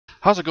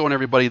How's it going,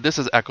 everybody? This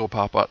is Echo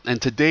Papa,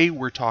 and today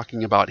we're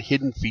talking about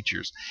hidden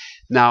features.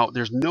 Now,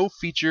 there's no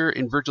feature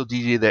in Virtual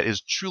DJ that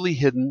is truly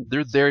hidden.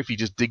 They're there if you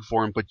just dig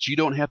for them, but you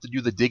don't have to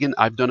do the digging.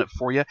 I've done it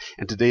for you,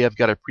 and today I've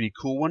got a pretty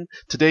cool one.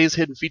 Today's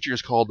hidden feature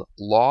is called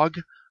Log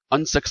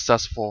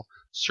Unsuccessful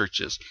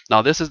Searches.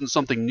 Now, this isn't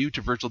something new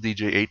to Virtual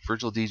DJ 8.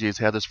 Virtual DJ's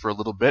had this for a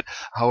little bit.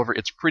 However,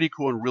 it's pretty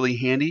cool and really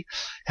handy.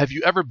 Have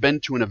you ever been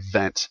to an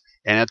event,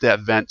 and at that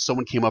event,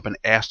 someone came up and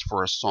asked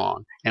for a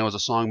song, and it was a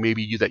song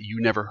maybe that you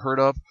never heard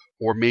of,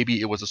 or maybe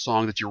it was a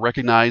song that you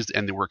recognized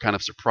and they were kind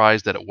of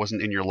surprised that it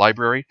wasn't in your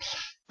library,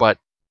 but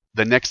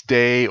the next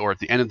day or at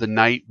the end of the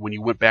night when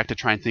you went back to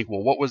try and think,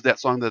 well, what was that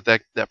song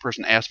that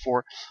person asked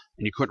for,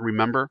 and you couldn't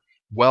remember?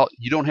 Well,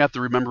 you don't have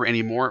to remember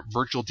anymore.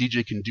 Virtual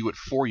DJ can do it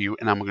for you,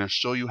 and I'm going to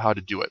show you how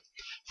to do it.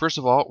 First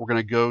of all, we're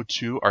going to go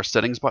to our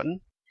settings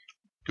button,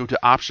 go to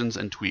options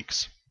and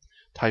tweaks,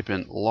 type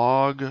in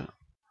log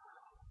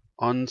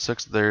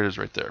unsuccessful, there it is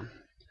right there.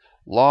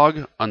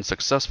 Log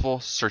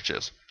unsuccessful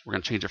searches. We're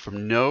going to change it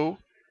from no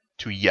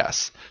to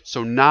yes.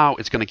 So now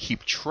it's going to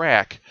keep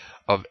track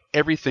of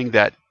everything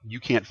that you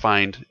can't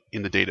find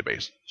in the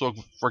database. So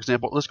for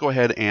example, let's go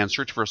ahead and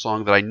search for a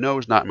song that I know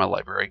is not in my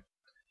library.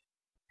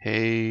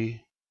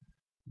 Hey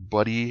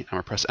buddy, I'm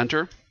going to press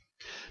enter.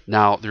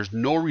 Now there's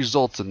no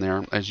results in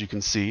there, as you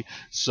can see.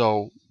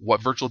 So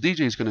what Virtual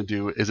DJ is going to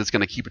do is it's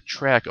going to keep a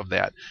track of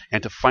that.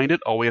 And to find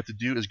it, all we have to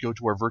do is go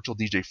to our Virtual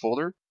DJ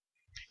folder,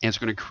 and it's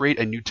going to create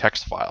a new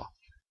text file.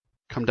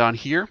 Come down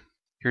here.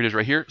 Here it is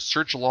right here,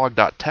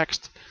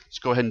 searchlog.txt. Let's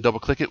go ahead and double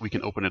click it. We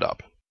can open it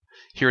up.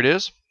 Here it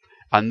is.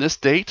 On this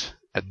date,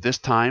 at this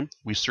time,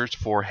 we searched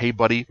for Hey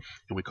Buddy,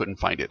 and we couldn't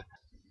find it.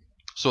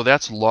 So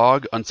that's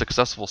log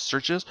unsuccessful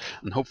searches,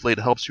 and hopefully it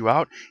helps you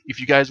out.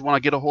 If you guys want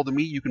to get a hold of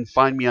me, you can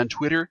find me on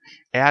Twitter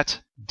at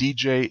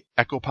DJ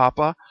Echo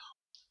Papa.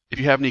 If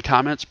you have any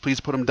comments, please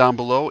put them down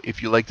below.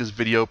 If you like this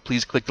video,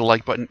 please click the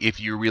like button. If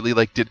you really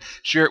liked it,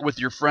 share it with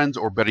your friends,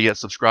 or better yet,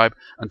 subscribe.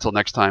 Until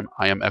next time,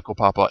 I am Echo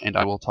Papa, and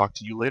I will talk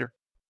to you later.